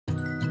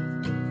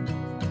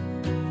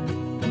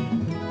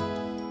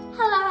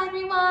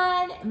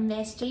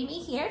Miss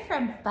Jamie here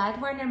from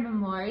Bud Warner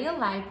Memorial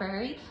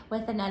Library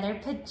with another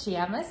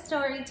pajama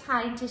story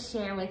time to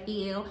share with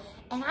you.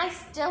 And I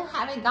still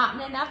haven't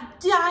gotten enough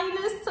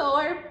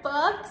dinosaur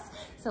books.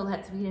 So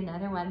let's read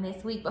another one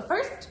this week. But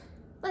first,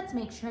 let's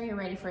make sure you're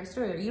ready for a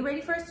story. Are you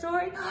ready for a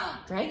story?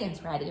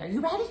 Dragon's ready. Are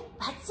you ready?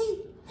 Let's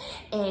see.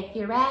 If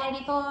you're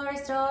ready for a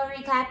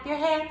story, clap your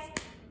hands.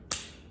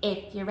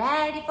 If you're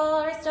ready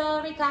for a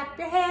story, clap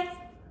your hands.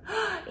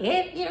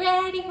 If you're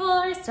ready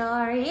for a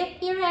story,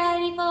 if you're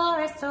ready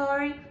for a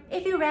story,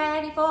 if you're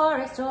ready for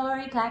a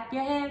story, clap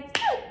your hands.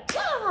 Good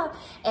job!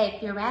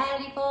 If you're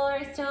ready for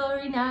a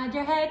story, nod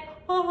your head.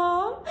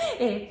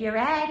 If you're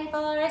ready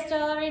for a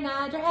story,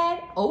 nod your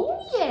head.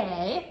 Oh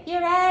yeah! If you're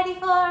ready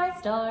for a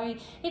story,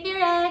 if you're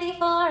ready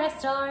for a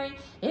story,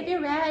 if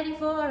you're ready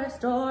for a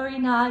story,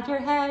 nod your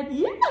head.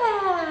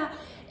 Yeah!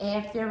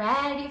 If you're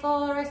ready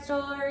for a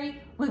story,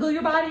 wiggle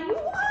your body.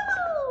 Whoa!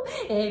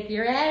 If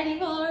you're ready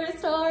for a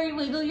story,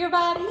 wiggle your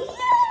body.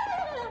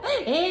 Yeah!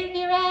 If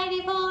you're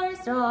ready for a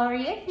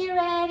story, if you're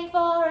ready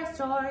for a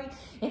story,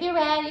 if you're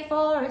ready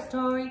for a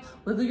story,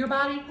 wiggle your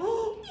body. Give it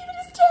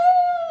a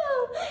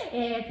still.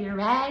 If you're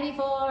ready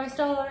for a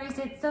story,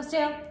 sit so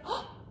still.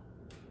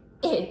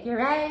 If you're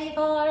ready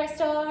for a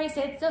story,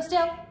 sit so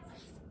still.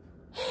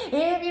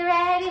 If you're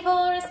ready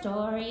for a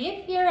story,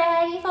 if you're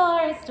ready for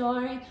a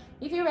story,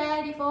 if you're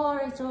ready for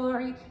a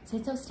story,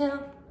 sit so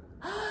still.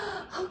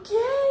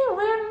 Okay,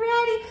 we're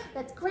ready.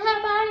 Let's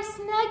grab our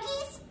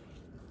Snuggies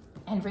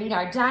and read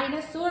our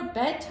dinosaur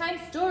bedtime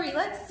story.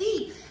 Let's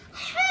see.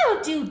 How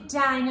do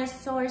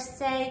dinosaurs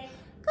say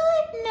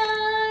good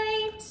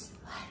night?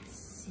 Let's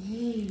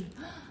see.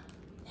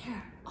 There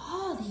are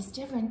all these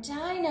different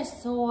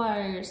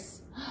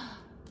dinosaurs.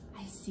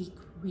 I see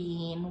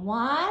green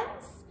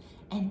ones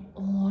and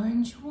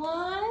orange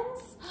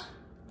ones,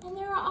 and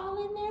they're all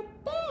in their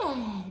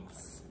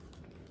beds.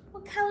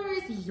 What color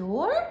is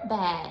your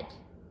bed?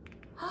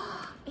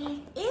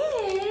 It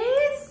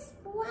is.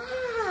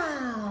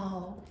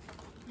 Wow.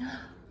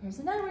 Here's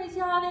another one. He's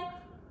yawning.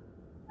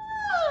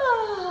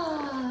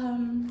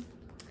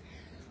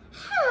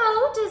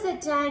 How does a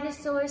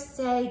dinosaur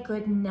say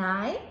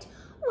goodnight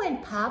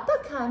when Papa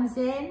comes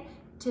in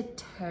to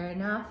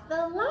turn off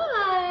the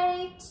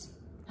light?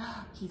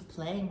 He's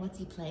playing. What's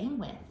he playing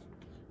with?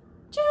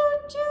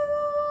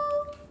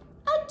 Choo-choo!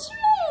 A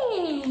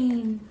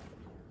train!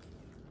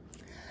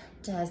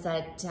 Does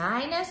a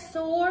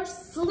dinosaur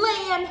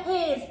slam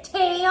his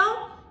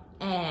tail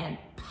and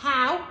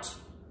pout?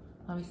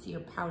 Let me see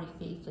your pouty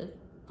faces.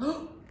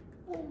 Oh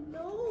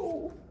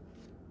no!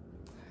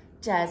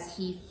 Does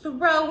he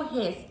throw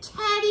his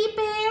teddy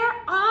bear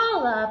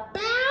all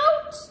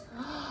about?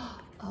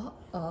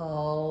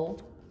 Uh-oh.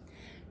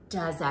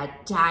 Does a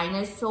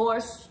dinosaur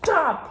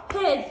stomp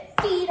his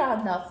feet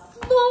on the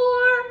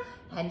floor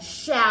and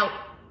shout,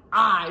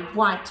 I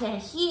want to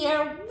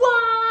hear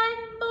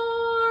one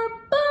more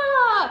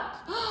book?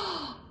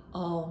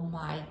 Oh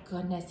my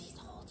goodness, he's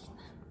holding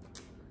them.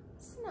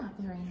 It's not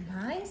very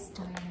nice,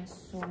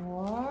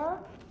 dinosaur.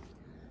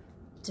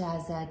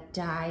 Does a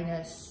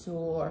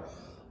dinosaur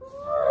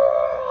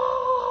roar?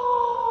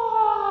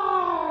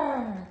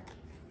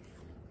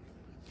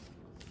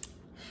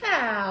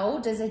 How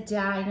does a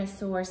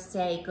dinosaur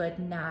say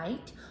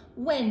goodnight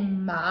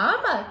when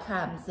Mama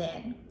comes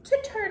in to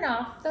turn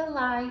off the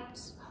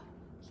light?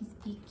 He's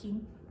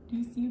peeking. Do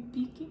you see him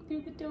peeking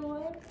through the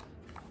door?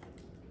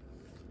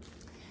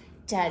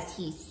 Does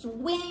he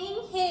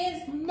swing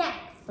his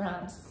neck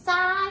from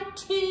side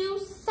to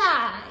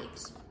side?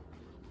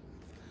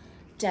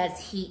 Does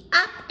he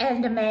up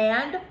and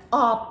demand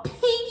a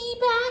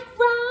piggyback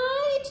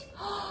ride?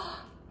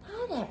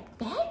 Not at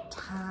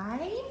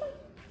bedtime.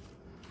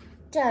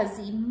 Does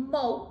he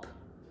mope?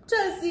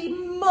 Does he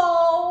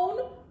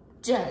moan?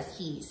 Does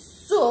he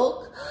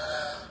sulk?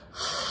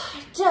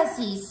 Does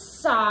he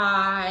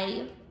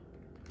sigh?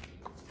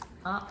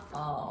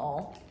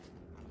 Uh-oh.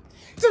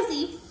 Does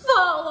he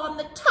fall on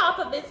the top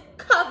of his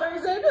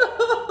covers and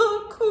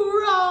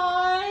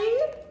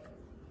cry?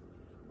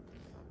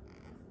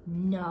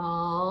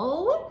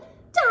 No,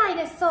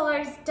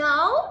 dinosaurs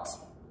don't.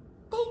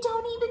 They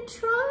don't even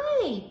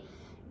try.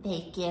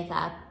 They give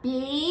a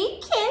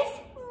big kiss.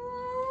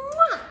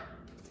 Mwah.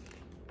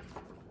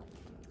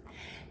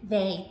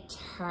 They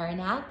turn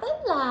out the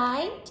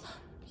light.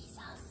 He's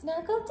all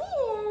snuggled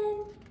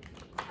in.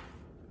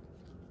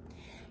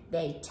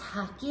 They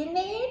tuck in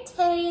their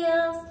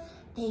tails.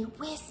 They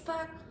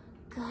whisper,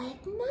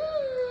 good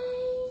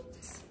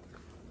night.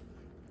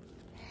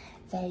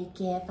 They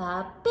give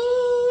a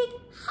big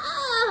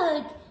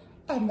hug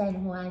and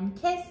then one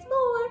kiss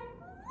more.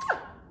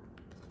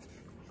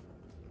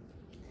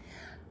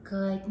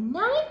 Good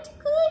night,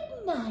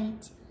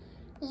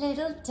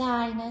 little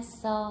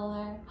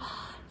dinosaur.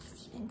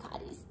 He's even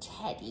got his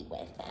teddy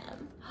with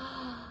him.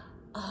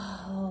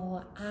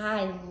 Oh,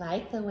 I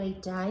like the way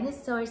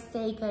dinosaurs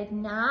say good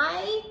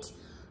night.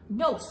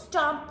 No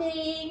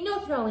stomping, no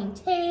throwing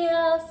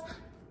tails,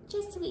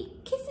 just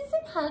sweet kisses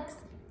and hugs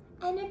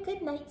and a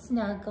good night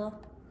snuggle.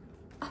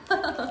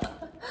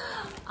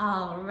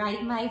 All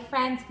right, my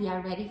friends, we are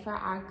ready for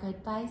our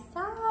goodbye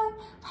song.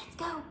 Let's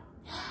go.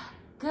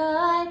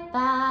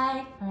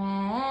 Goodbye,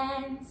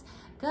 friends.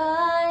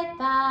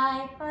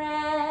 Goodbye,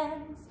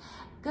 friends.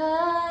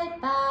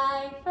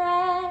 Goodbye,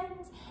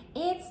 friends.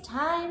 It's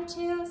time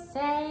to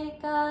say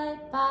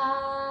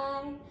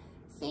goodbye.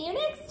 See you next time.